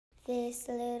This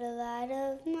little light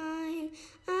of mine,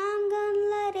 I'm gonna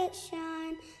let it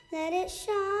shine, let it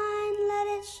shine, let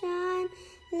it shine,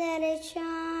 let it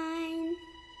shine.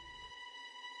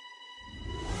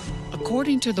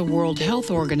 According to the World Health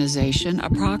Organization,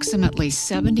 approximately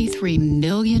 73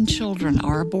 million children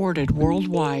are aborted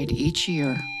worldwide each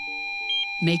year,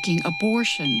 making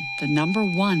abortion the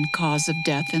 #1 cause of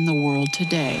death in the world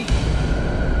today.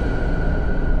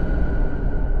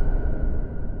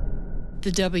 The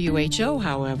WHO,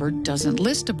 however, doesn't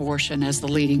list abortion as the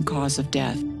leading cause of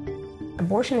death.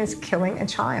 Abortion is killing a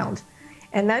child,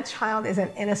 and that child is an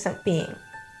innocent being,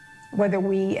 whether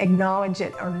we acknowledge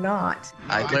it or not.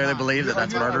 I clearly believe that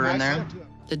that's murder in there.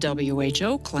 The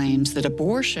WHO claims that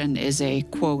abortion is a,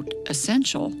 quote,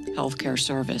 essential healthcare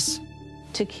service.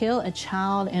 To kill a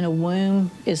child in a womb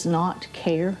is not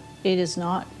care. It is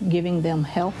not giving them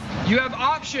health. You have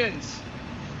options.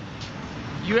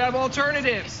 You have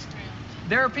alternatives.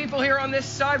 There are people here on this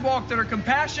sidewalk that are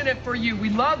compassionate for you. We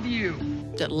love you.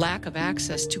 That lack of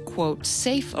access to, quote,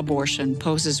 safe abortion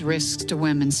poses risks to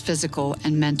women's physical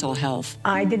and mental health.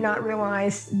 I did not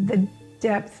realize the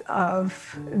depth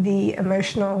of the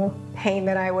emotional pain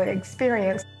that I would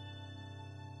experience.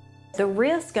 The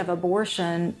risk of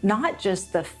abortion, not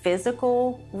just the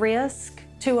physical risk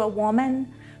to a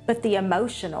woman, but the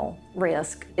emotional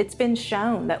risk. It's been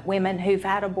shown that women who've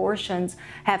had abortions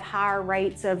have higher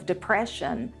rates of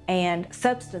depression and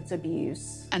substance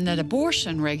abuse. And that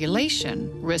abortion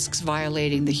regulation risks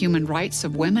violating the human rights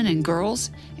of women and girls,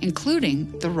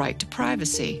 including the right to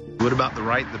privacy. What about the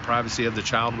right to the privacy of the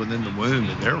child within the womb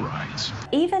and their rights?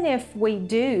 Even if we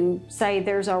do say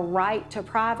there's a right to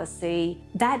privacy,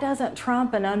 that doesn't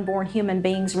trump an unborn human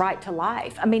being's right to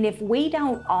life. I mean, if we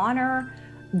don't honor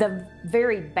the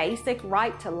very basic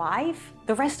right to life,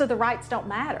 the rest of the rights don't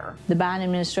matter. The Biden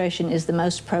administration is the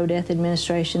most pro-death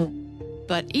administration.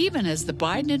 But even as the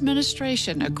Biden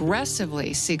administration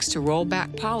aggressively seeks to roll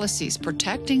back policies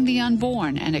protecting the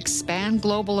unborn and expand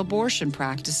global abortion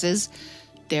practices,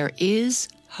 there is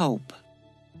hope.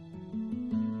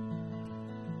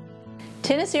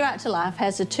 Tennessee Right to Life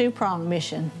has a two-pronged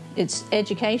mission. It's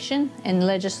education and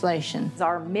legislation.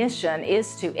 Our mission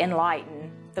is to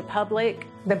enlighten the public.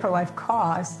 The pro-life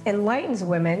cause enlightens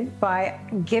women by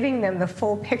giving them the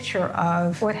full picture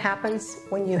of what happens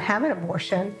when you have an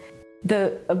abortion.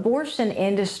 The abortion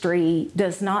industry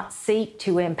does not seek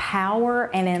to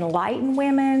empower and enlighten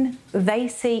women. They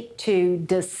seek to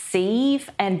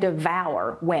deceive and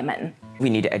devour women.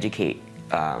 We need to educate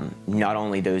not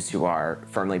only those who are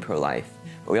firmly pro-life,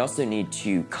 but we also need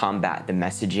to combat the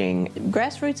messaging.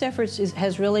 Grassroots efforts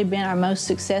has really been our most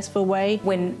successful way.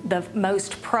 When the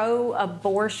most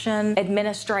pro-abortion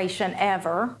administration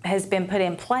ever has been put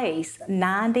in place,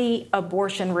 90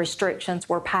 abortion restrictions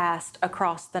were passed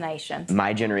across the nation.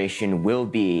 My generation will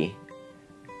be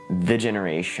the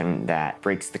generation that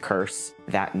breaks the curse.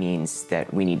 That means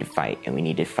that we need to fight, and we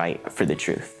need to fight for the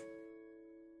truth.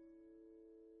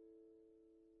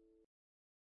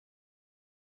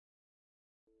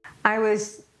 I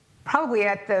was probably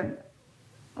at the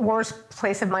worst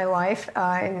place of my life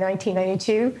in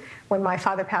 1992 when my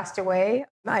father passed away.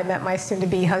 I met my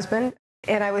soon-to-be husband,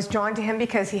 and I was drawn to him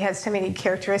because he had so many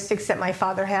characteristics that my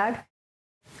father had.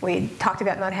 We talked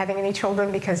about not having any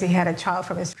children because he had a child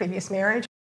from his previous marriage.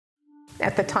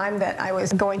 At the time that I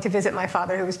was going to visit my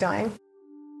father who was dying,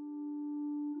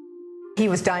 he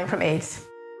was dying from AIDS.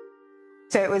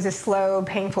 So it was a slow,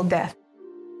 painful death.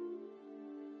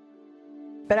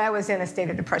 But I was in a state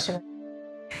of depression.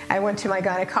 I went to my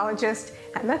gynecologist,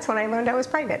 and that's when I learned I was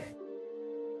pregnant.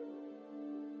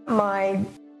 My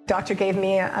doctor gave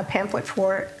me a pamphlet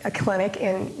for a clinic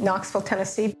in Knoxville,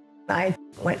 Tennessee. I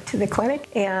went to the clinic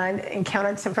and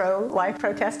encountered some pro-life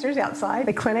protesters outside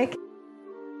the clinic.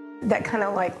 That kind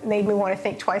of like made me want to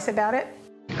think twice about it.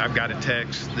 I've got a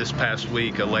text this past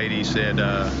week. A lady said,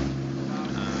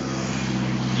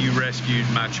 you rescued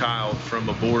my child from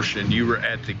abortion. You were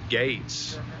at the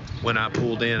gates when I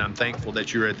pulled in. I'm thankful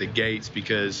that you were at the gates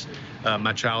because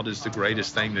my child is the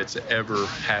greatest thing that's ever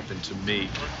happened to me.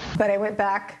 But I went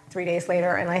back 3 days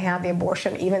later and I had the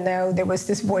abortion, even though there was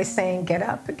this voice saying, get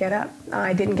up, get up.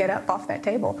 I didn't get up off that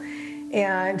table,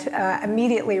 and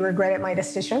immediately regretted my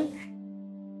decision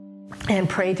and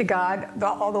prayed to God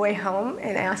all the way home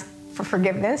and asked for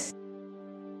forgiveness.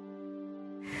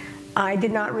 I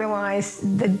did not realize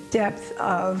the depth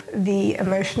of the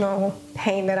emotional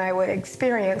pain that I would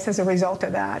experience as a result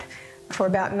of that. For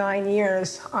about 9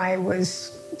 years, I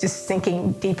was just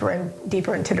sinking deeper and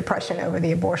deeper into depression over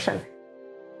the abortion.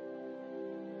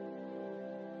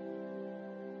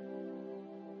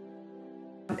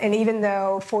 And even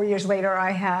though 4 years later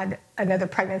I had another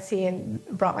pregnancy and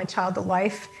brought my child to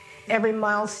life, every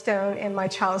milestone in my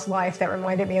child's life that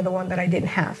reminded me of the one that I didn't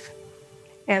have.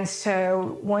 And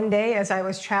so one day as I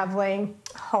was traveling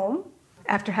home,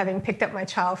 after having picked up my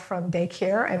child from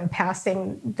daycare and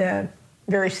passing the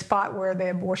very spot where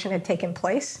the abortion had taken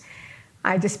place,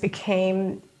 I just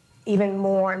became even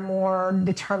more and more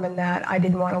determined that I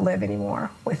didn't want to live anymore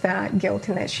with that guilt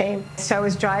and that shame. So I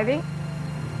was driving,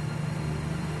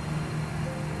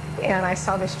 and I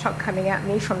saw this truck coming at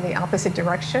me from the opposite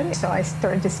direction. So I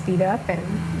started to speed up and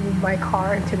move my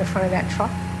car into the front of that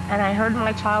truck. And I heard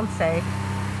my child say,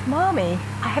 "Mommy,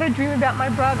 I had a dream about my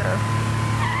brother."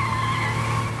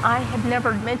 I had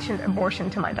never mentioned abortion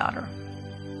to my daughter.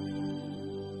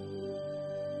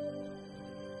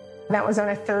 That was on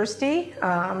a Thursday.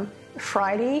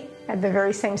 Friday, at the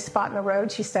very same spot in the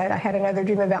road, she said, "I had another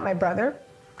dream about my brother."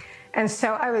 And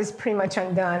so I was pretty much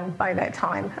undone by that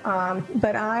time.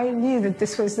 But I knew that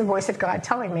this was the voice of God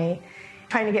telling me,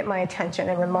 trying to get my attention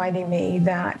and reminding me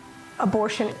that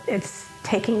abortion, it's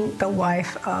taking the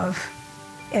life of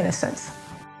innocence.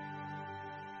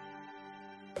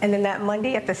 And then that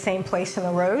Monday at the same place in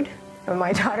the road, with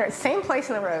my daughter, same place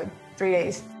in the road, 3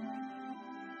 days.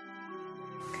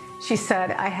 She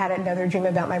said, "I had another dream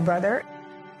about my brother."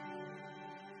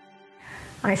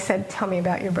 I said, "Tell me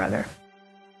about your brother."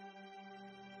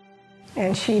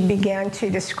 And she began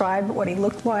to describe what he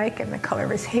looked like and the color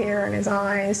of his hair and his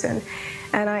eyes. And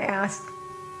I asked,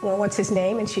 "Well, what's his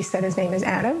name?" And she said, "His name is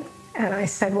Adam." And I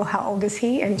said, "Well, how old is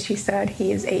he?" And she said,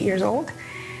 "He is 8 years old."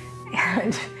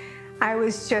 And I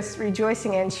was just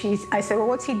rejoicing. And I said, "Well,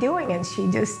 what's he doing?" And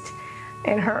she just,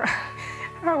 in her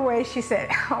way, she said,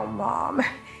 "Oh, Mom,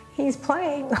 he's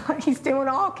playing." He's doing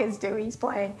all kids do. He's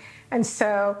playing. And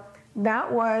so that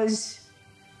was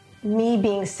me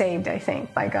being saved, I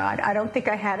think, by God. I don't think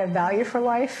I had a value for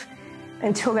life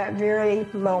until that very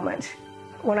moment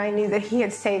when I knew that He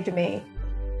had saved me.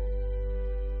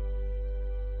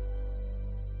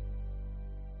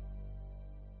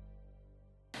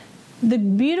 The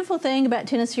beautiful thing about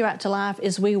Tennessee Right to Life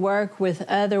is we work with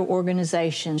other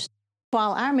organizations.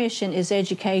 While our mission is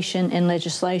education and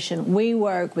legislation, we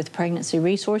work with pregnancy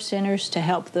resource centers to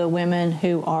help the women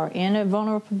who are in a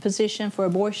vulnerable position for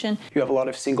abortion. You have a lot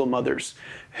of single mothers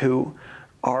who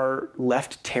are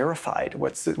left terrified.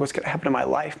 What's going to happen to my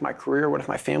life, my career? What if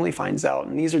my family finds out?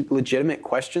 And these are legitimate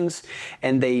questions,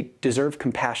 and they deserve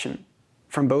compassion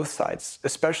from both sides,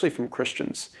 especially from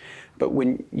Christians. But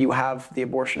when you have the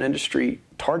abortion industry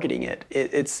targeting it,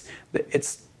 it's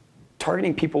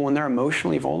targeting people when they're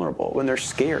emotionally vulnerable, when they're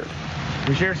scared.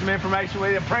 We share some information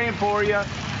with you, praying for you.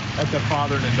 That's a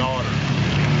father and a daughter.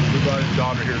 We brought his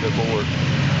daughter here to the board.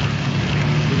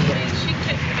 She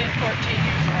couldn't have been 14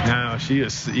 years old. No, she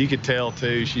is, you could tell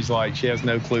too, she's like, she has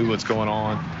no clue what's going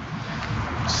on.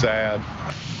 Sad.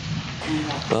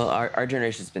 Well, our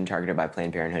generation's been targeted by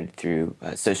Planned Parenthood through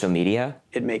social media.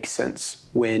 It makes sense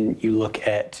when you look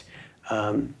at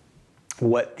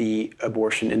what the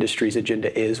abortion industry's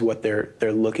agenda is, what they're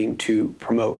looking to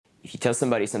promote. If you tell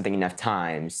somebody something enough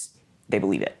times, they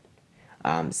believe it,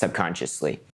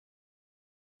 subconsciously.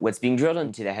 What's being drilled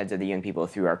into the heads of the young people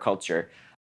through our culture,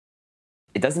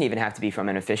 it doesn't even have to be from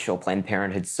an official Planned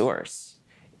Parenthood source.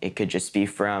 It could just be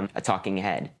from a talking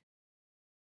head.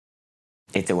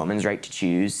 It's a woman's right to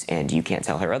choose, and you can't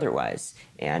tell her otherwise.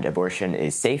 And abortion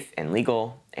is safe and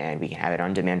legal, and we can have it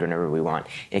on demand whenever we want.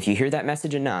 And if you hear that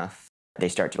message enough, they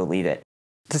start to believe it.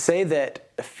 To say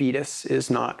that a fetus is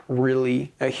not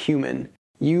really a human,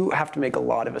 you have to make a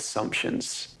lot of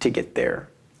assumptions to get there.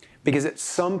 Because at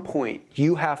some point,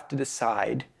 you have to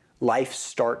decide life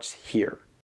starts here.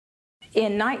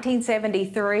 In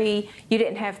 1973, you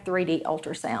didn't have 3D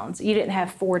ultrasounds. You didn't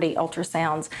have 4D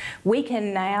ultrasounds. We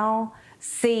can now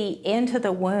see into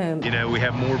the womb. You know, we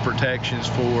have more protections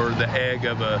for the egg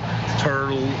of a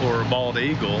turtle or a bald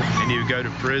eagle, and you go to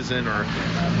prison or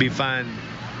be fined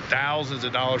thousands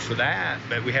of dollars for that,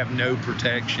 but we have no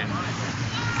protection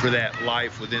for that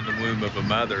life within the womb of a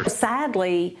mother.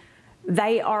 Sadly,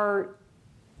 they are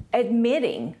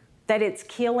admitting that it's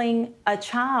killing a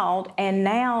child, and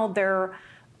now they're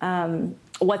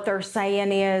what they're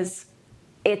saying is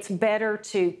it's better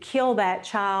to kill that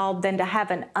child than to have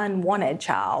an unwanted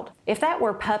child. If that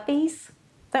were puppies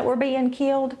that were being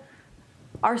killed,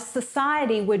 our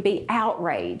society would be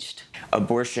outraged.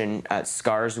 Abortion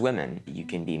scars women. You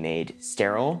can be made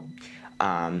sterile.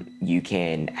 You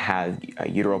can have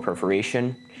uteral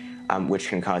perforation, which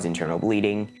can cause internal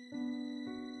bleeding.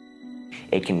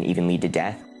 It can even lead to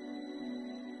death.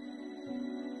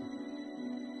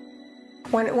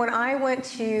 When I went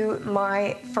to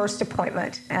my first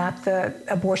appointment at the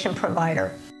abortion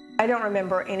provider, I don't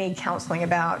remember any counseling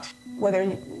about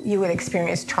whether you would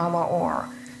experience trauma or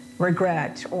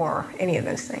regret or any of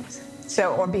those things.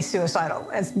 Or be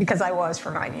suicidal, because I was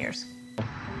for 9 years.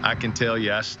 I can tell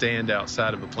you, I stand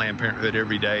outside of a Planned Parenthood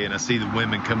every day and I see the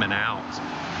women coming out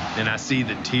and I see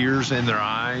the tears in their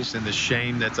eyes and the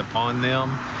shame that's upon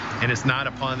them. And it's not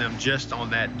upon them just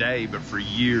on that day, but for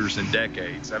years and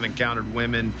decades. I've encountered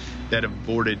women that have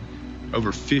aborted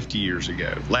over 50 years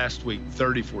ago. Last week,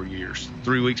 34 years.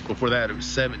 3 weeks before that, it was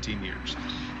 17 years.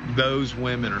 Those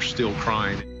women are still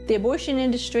crying. The abortion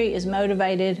industry is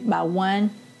motivated by one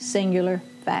singular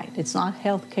fact. It's not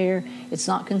health care, it's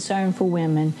not concern for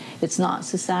women, it's not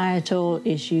societal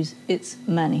issues, it's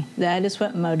money. That is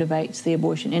what motivates the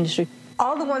abortion industry.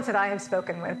 All the ones that I have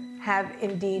spoken with have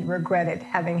indeed regretted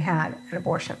having had an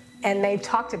abortion. And they've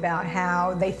talked about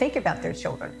how they think about their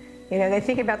children. You know, they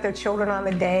think about their children on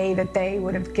the day that they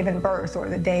would have given birth or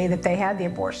the day that they had the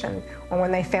abortion or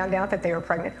when they found out that they were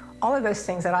pregnant. All of those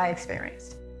things that I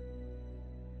experienced.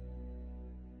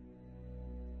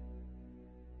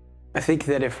 I think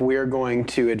that if we're going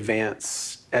to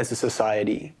advance as a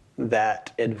society,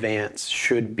 that advance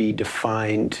should be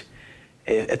defined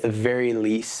at the very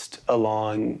least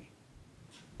along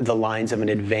the lines of an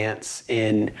advance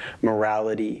in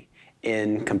morality,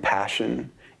 in compassion,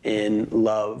 in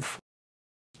love.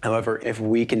 However, if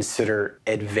we consider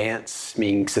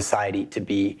advancing society to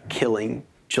be killing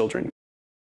children,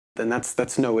 then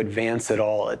that's no advance at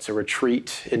all. It's a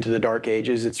retreat into the dark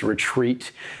ages. It's a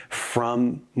retreat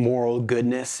from moral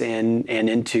goodness and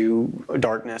into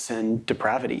darkness and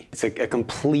depravity. It's a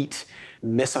complete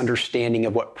misunderstanding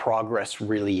of what progress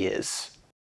really is.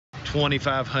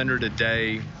 2,500 a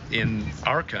day in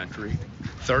our country,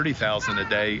 30,000 a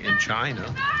day in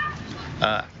China.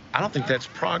 I don't think that's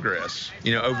progress.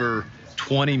 You know, over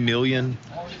 20 million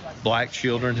black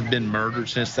children have been murdered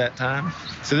since that time.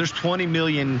 So there's 20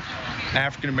 million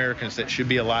African Americans that should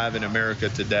be alive in America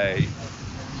today,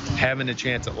 having a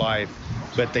chance at life,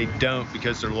 but they don't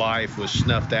because their life was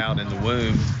snuffed out in the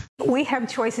womb. We have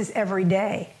choices every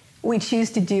day. We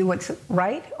choose to do what's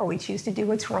right or we choose to do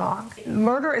what's wrong.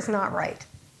 Murder is not right.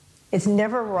 It's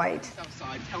never right.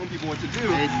 Outside telling people what to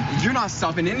do. You're not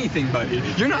stopping anything, buddy.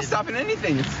 You're not stopping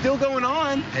anything. It's still going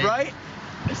on, right?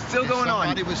 It's still going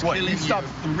on. What, you stopped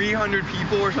 300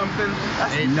 people or something?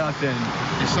 That's nothing.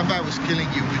 If somebody was killing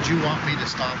you, would you want me to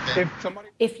stop them?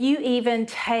 If you even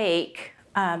take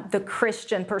the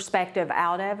Christian perspective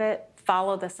out of it,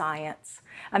 follow the science.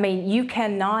 I mean, you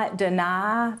cannot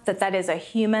deny that that is a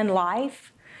human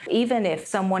life. Even if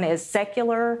someone is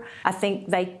secular, I think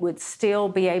they would still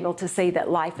be able to see that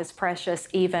life is precious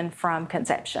even from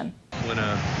conception. When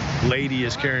a lady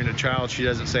is carrying a child, she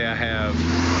doesn't say, I have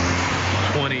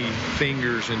 20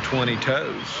 fingers and 20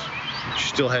 toes. She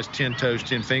still has 10 toes,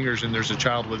 10 fingers, and there's a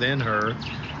child within her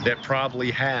that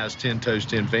probably has 10 toes,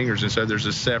 10 fingers. And so there's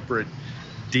a separate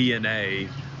DNA,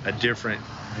 a different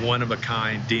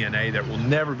one-of-a-kind DNA that will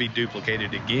never be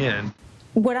duplicated again.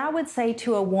 What I would say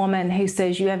to a woman who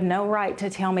says you have no right to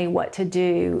tell me what to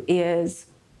do is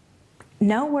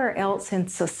nowhere else in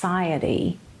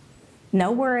society,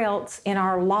 nowhere else in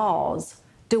our laws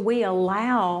do we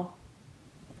allow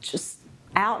just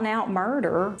out-and-out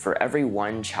murder. For every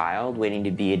one child waiting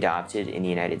to be adopted in the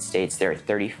United States, there are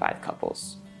 35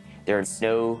 couples. There's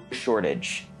no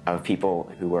shortage of people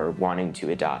who are wanting to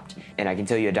adopt. And I can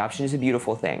tell you, adoption is a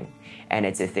beautiful thing. And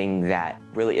it's a thing that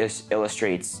really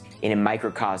illustrates in a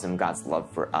microcosm God's love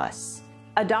for us.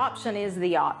 Adoption is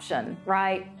the option,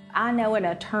 right? I know an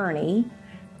attorney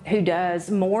who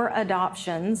does more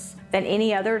adoptions than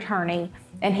any other attorney,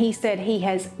 and he said he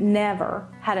has never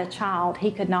had a child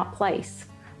he could not place.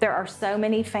 There are so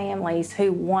many families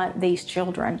who want these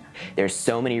children. There's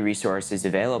so many resources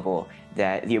available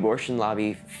that the abortion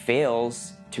lobby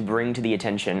fails to bring to the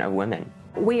attention of women.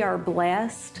 We are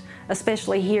blessed,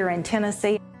 especially here in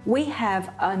Tennessee. We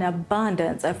have an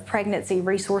abundance of pregnancy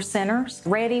resource centers,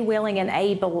 ready, willing, and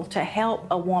able to help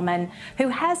a woman who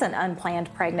has an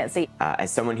unplanned pregnancy.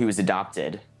 As someone who was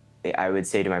adopted, I would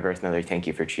say to my birth mother, thank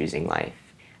you for choosing life.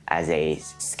 As a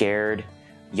scared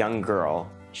young girl,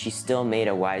 she still made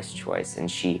a wise choice, and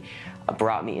she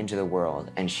brought me into the world,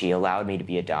 and she allowed me to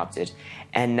be adopted.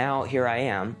 And now here I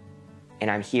am, and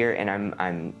I'm here, and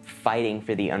I'm fighting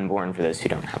for the unborn, for those who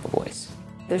don't have a voice.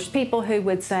 There's people who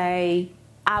would say,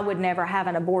 I would never have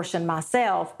an abortion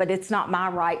myself, but it's not my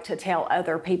right to tell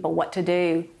other people what to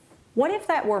do. What if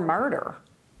that were murder?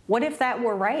 What if that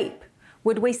were rape?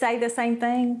 Would we say the same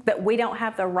thing, that we don't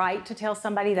have the right to tell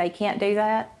somebody they can't do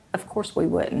that? Of course we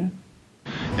wouldn't.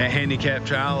 a handicapped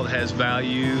child has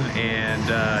value, and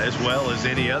as well as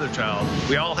any other child.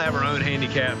 We all have our own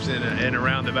handicaps in a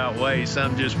roundabout way,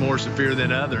 some just more severe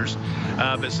than others.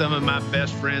 But some of my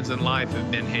best friends in life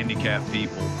have been handicapped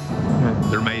people.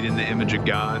 They're made in the image of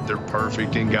God. They're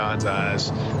perfect in God's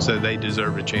eyes, so they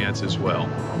deserve a chance as well.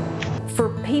 For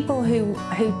people who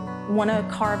want to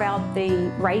carve out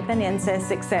the rape and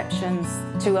incest exceptions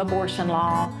to abortion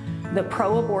law, the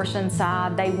pro-abortion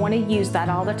side, they want to use that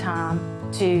all the time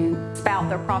to spout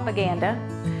their propaganda,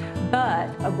 but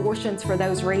abortions for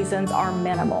those reasons are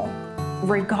minimal.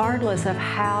 Regardless of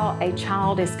how a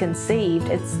child is conceived,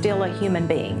 it's still a human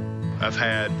being. I've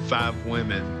had 5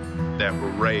 women that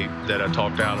were raped that I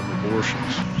talked out of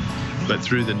abortions. But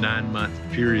through the 9-month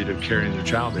period of carrying their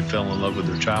child, they fell in love with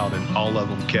their child, and all of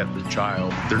them kept their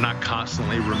child. They're not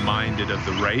constantly reminded of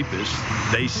the rapist.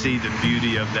 They see the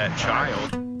beauty of that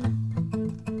child.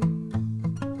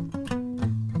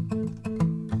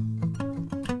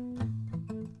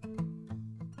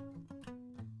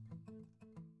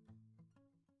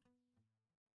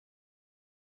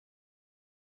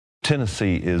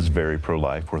 Tennessee is very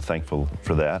pro-life. We're thankful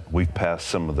for that. We've passed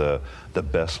some of the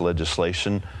best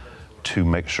legislation to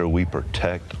make sure we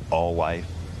protect all life.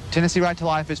 Tennessee Right to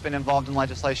Life has been involved in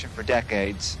legislation for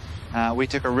decades. We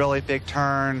took a really big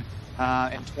turn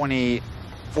in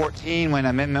 2014 when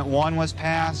Amendment 1 was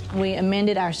passed. We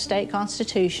amended our state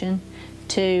constitution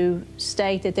to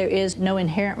state that there is no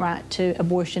inherent right to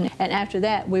abortion. And after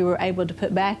that, we were able to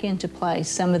put back into place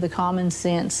some of the common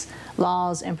sense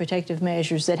laws and protective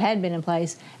measures that had been in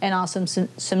place, and also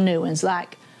some new ones,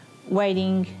 like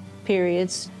waiting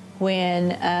periods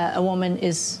when a woman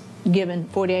is given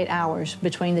 48 hours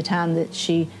between the time that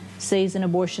she sees an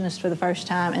abortionist for the first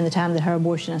time and the time that her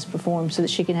abortionist performs, so that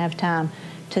she can have time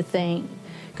to think.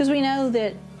 Because we know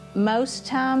that most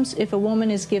times, if a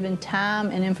woman is given time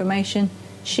and information,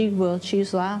 she will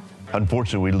choose life.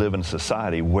 Unfortunately, we live in a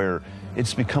society where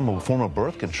it's become a form of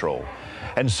birth control.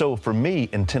 And so for me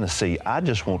in Tennessee, I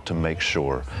just want to make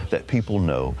sure that people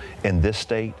know in this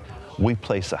state, we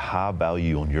place a high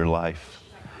value on your life,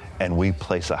 and we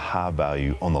place a high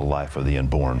value on the life of the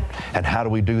unborn. And how do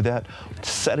we do that?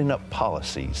 Setting up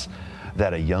policies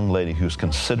that a young lady who's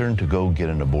considering to go get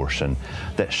an abortion,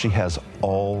 that she has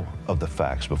all of the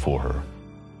facts before her.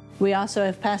 We also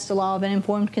have passed a law of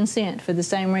informed consent for the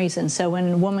same reason. So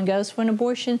when a woman goes for an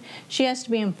abortion, she has to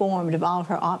be informed of all of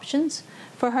her options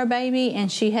for her baby,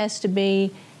 and she has to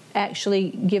be actually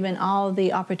given all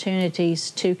the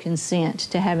opportunities to consent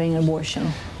to having an abortion.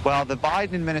 Well, the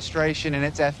Biden administration and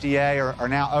its FDA are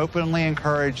now openly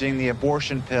encouraging the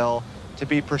abortion pill to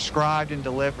be prescribed and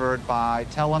delivered by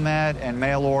telemed and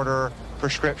mail order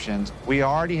prescriptions. We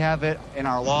already have it in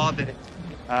our law that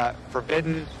it's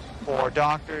forbidden for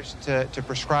doctors to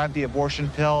prescribe the abortion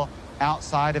pill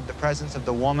outside of the presence of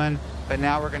the woman, but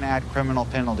now we're going to add criminal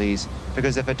penalties,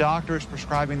 because if a doctor is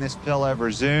prescribing this pill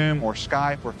over Zoom or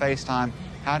Skype or FaceTime,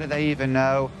 how do they even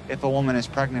know if a woman is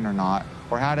pregnant or not?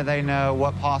 Or how do they know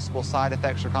what possible side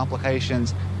effects or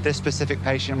complications this specific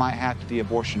patient might have to the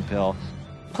abortion pill?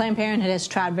 Planned Parenthood has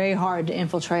tried very hard to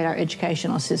infiltrate our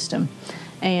educational system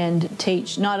and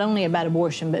teach not only about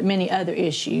abortion, but many other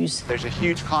issues. There's a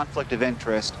huge conflict of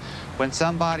interest when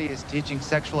somebody is teaching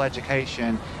sexual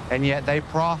education and yet they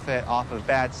profit off of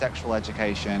bad sexual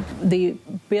education. The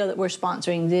bill that we're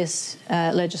sponsoring this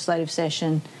legislative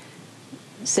session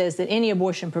says that any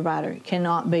abortion provider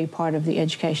cannot be part of the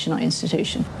educational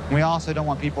institution. We also don't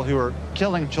want people who are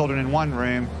killing children in one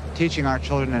room teaching our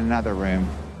children in another room.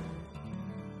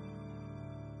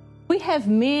 We have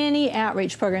many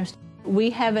outreach programs.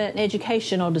 We have an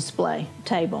educational display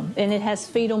table, and it has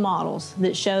fetal models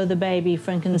that show the baby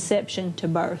from conception to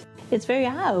birth. It's very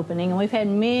eye-opening, and we've had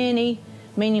many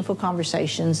meaningful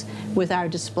conversations with our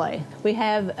display. We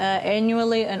have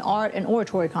annually an art and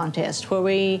oratory contest where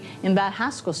we invite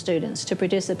high school students to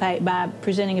participate by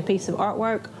presenting a piece of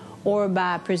artwork or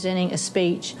by presenting a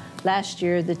speech. Last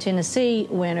year, the Tennessee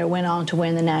winner went on to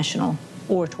win the national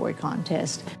oratory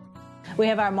contest. We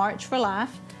have our March for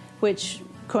Life, which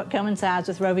coincides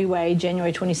with Roe v. Wade,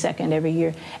 January 22nd every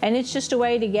year. And it's just a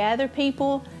way to gather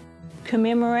people,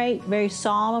 commemorate very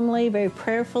solemnly, very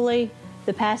prayerfully,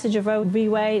 the passage of Roe v.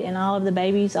 Wade, and all of the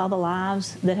babies, all the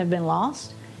lives that have been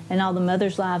lost, and all the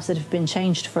mothers' lives that have been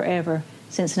changed forever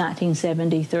since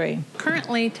 1973.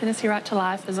 Currently, Tennessee Right to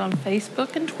Life is on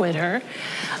Facebook and Twitter.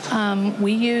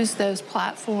 We use those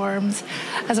platforms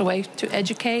as a way to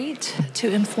educate, to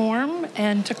inform,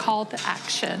 and to call to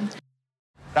action.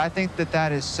 I think that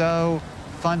that is so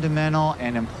fundamental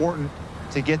and important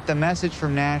to get the message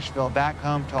from Nashville back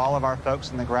home to all of our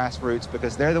folks in the grassroots,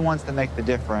 because they're the ones that make the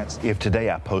difference. If today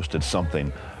I posted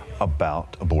something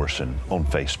about abortion on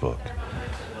Facebook,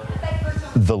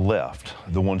 the left,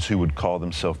 the ones who would call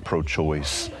themselves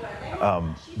pro-choice,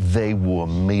 they will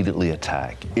immediately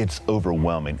attack. It's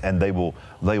overwhelming, and they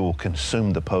will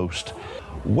consume the post.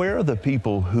 Where are the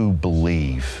people who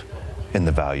believe in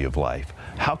the value of life?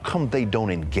 How come they don't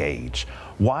engage?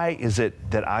 Why is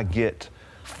it that I get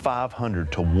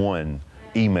 500 to 1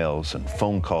 emails and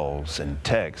phone calls and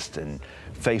texts and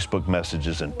Facebook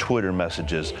messages and Twitter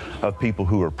messages of people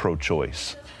who are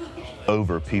pro-choice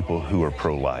over people who are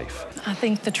pro-life? I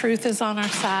think the truth is on our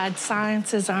side,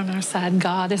 science is on our side,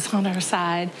 God is on our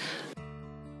side.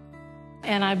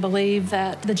 And I believe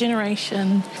that the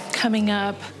generation coming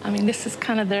up, I mean, this is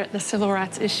kind of the civil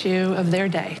rights issue of their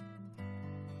day.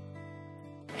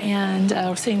 And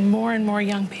we're seeing more and more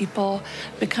young people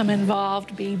become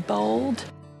involved, be bold,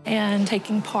 and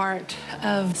taking part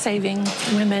of saving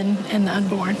women and the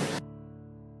unborn.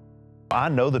 I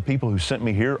know the people who sent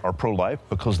me here are pro-life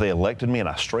because they elected me, and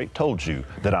I straight told you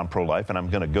that I'm pro-life, and I'm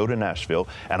going to go to Nashville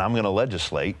and I'm going to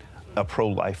legislate a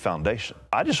pro-life foundation.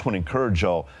 I just want to encourage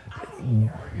y'all,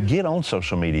 get on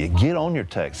social media, get on your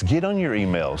texts, get on your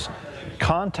emails,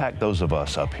 contact those of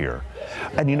us up here.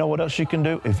 And you know what else you can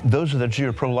do? If those that you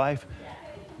are pro-life,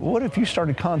 what if you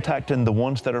started contacting the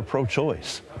ones that are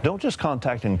pro-choice? Don't just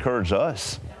contact and encourage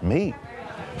us, me.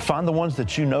 Find the ones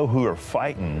that you know who are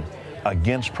fighting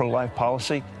against pro-life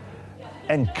policy,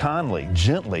 and kindly,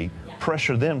 gently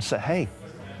pressure them, say, hey,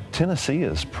 Tennessee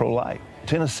is pro-life.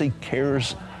 Tennessee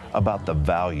cares about the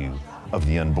value of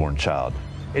the unborn child.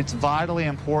 It's vitally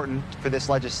important for this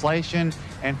legislation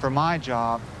and for my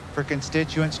job for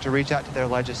constituents to reach out to their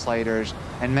legislators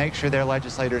and make sure their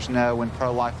legislators know when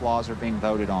pro-life laws are being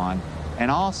voted on,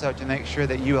 and also to make sure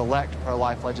that you elect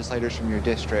pro-life legislators from your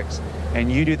districts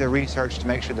and you do the research to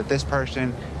make sure that this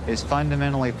person is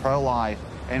fundamentally pro-life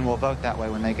and will vote that way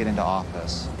when they get into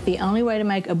office. The only way to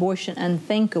make abortion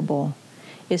unthinkable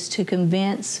is to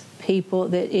convince people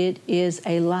that it is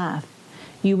a life.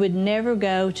 You would never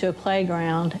go to a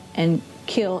playground and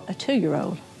kill a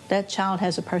 2-year-old. That child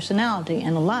has a personality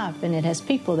and a life, and it has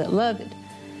people that love it.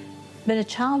 But a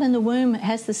child in the womb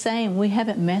has the same. We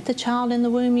haven't met the child in the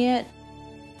womb yet.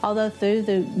 Although through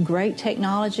the great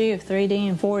technology of 3D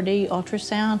and 4D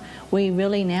ultrasound, we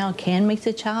really now can meet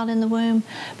the child in the womb.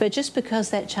 But just because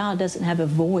that child doesn't have a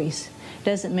voice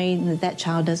doesn't mean that that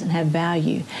child doesn't have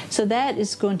value. So that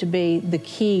is going to be the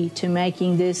key to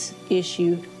making this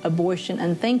issue, abortion,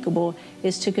 unthinkable,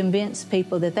 is to convince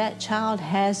people that that child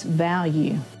has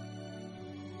value.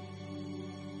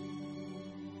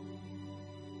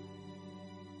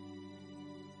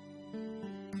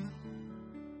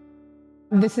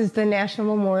 This is the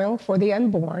National Memorial for the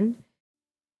Unborn.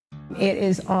 It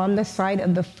is on the site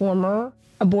of the former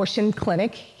abortion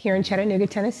clinic here in Chattanooga,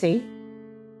 Tennessee.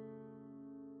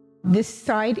 This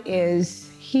site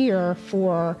is here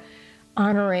for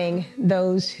honoring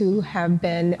those who have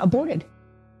been aborted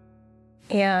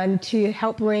and to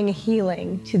help bring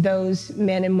healing to those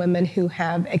men and women who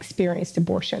have experienced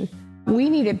abortion. We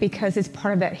need it because it's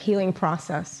part of that healing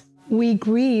process. We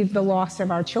grieve the loss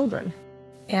of our children.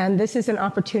 And this is an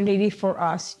opportunity for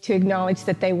us to acknowledge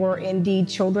that they were indeed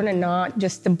children and not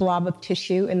just a blob of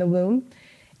tissue in the womb,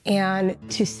 and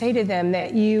to say to them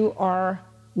that you are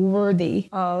worthy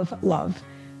of love,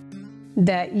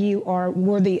 that you are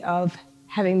worthy of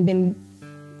having been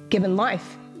given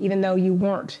life, even though you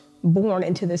weren't born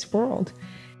into this world.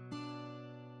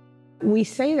 We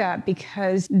say that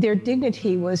because their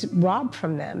dignity was robbed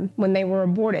from them when they were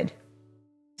aborted.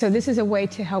 So this is a way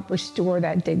to help restore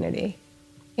that dignity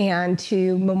and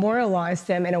to memorialize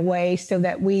them in a way so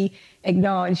that we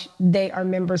acknowledge they are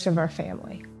members of our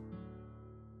family.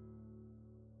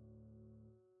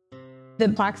 The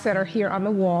plaques that are here on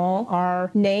the wall are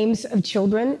names of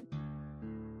children.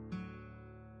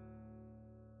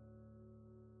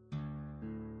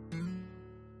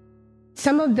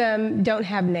 Some of them don't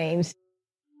have names.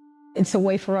 It's a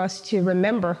way for us to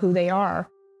remember who they are.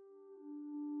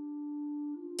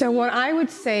 So what I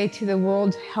would say to the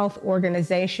World Health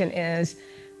Organization is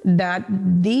that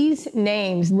these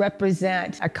names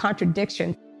represent a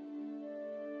contradiction.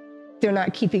 They're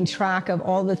not keeping track of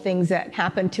all the things that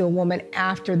happened to a woman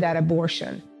after that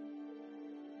abortion.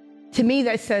 To me,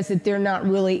 that says that they're not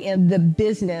really in the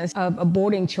business of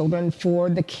aborting children for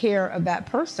the care of that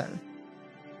person,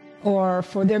 or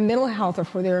for their mental health, or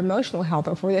for their emotional health,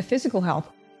 or for their physical health.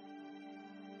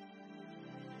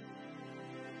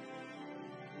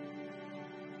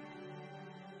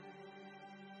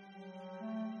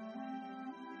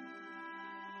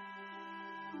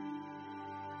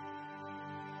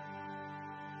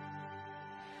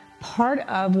 Part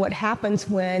of what happens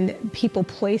when people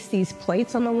place these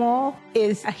plates on the wall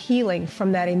is a healing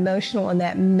from that emotional and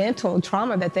that mental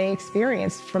trauma that they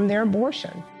experienced from their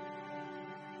abortion.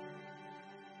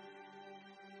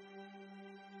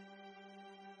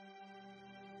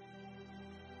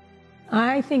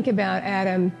 I think about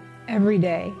Adam every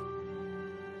day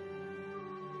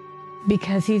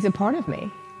because he's a part of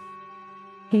me.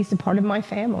 He's a part of my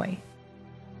family.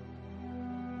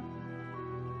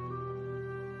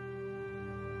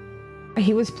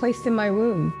 He was placed in my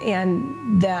womb,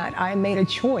 and that I made a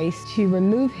choice to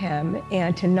remove him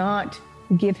and to not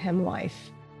give him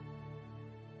life.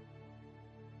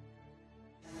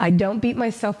 I don't beat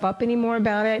myself up anymore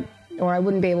about it, or I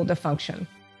wouldn't be able to function.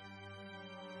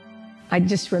 I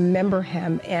just remember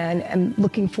him and am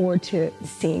looking forward to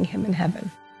seeing him in heaven.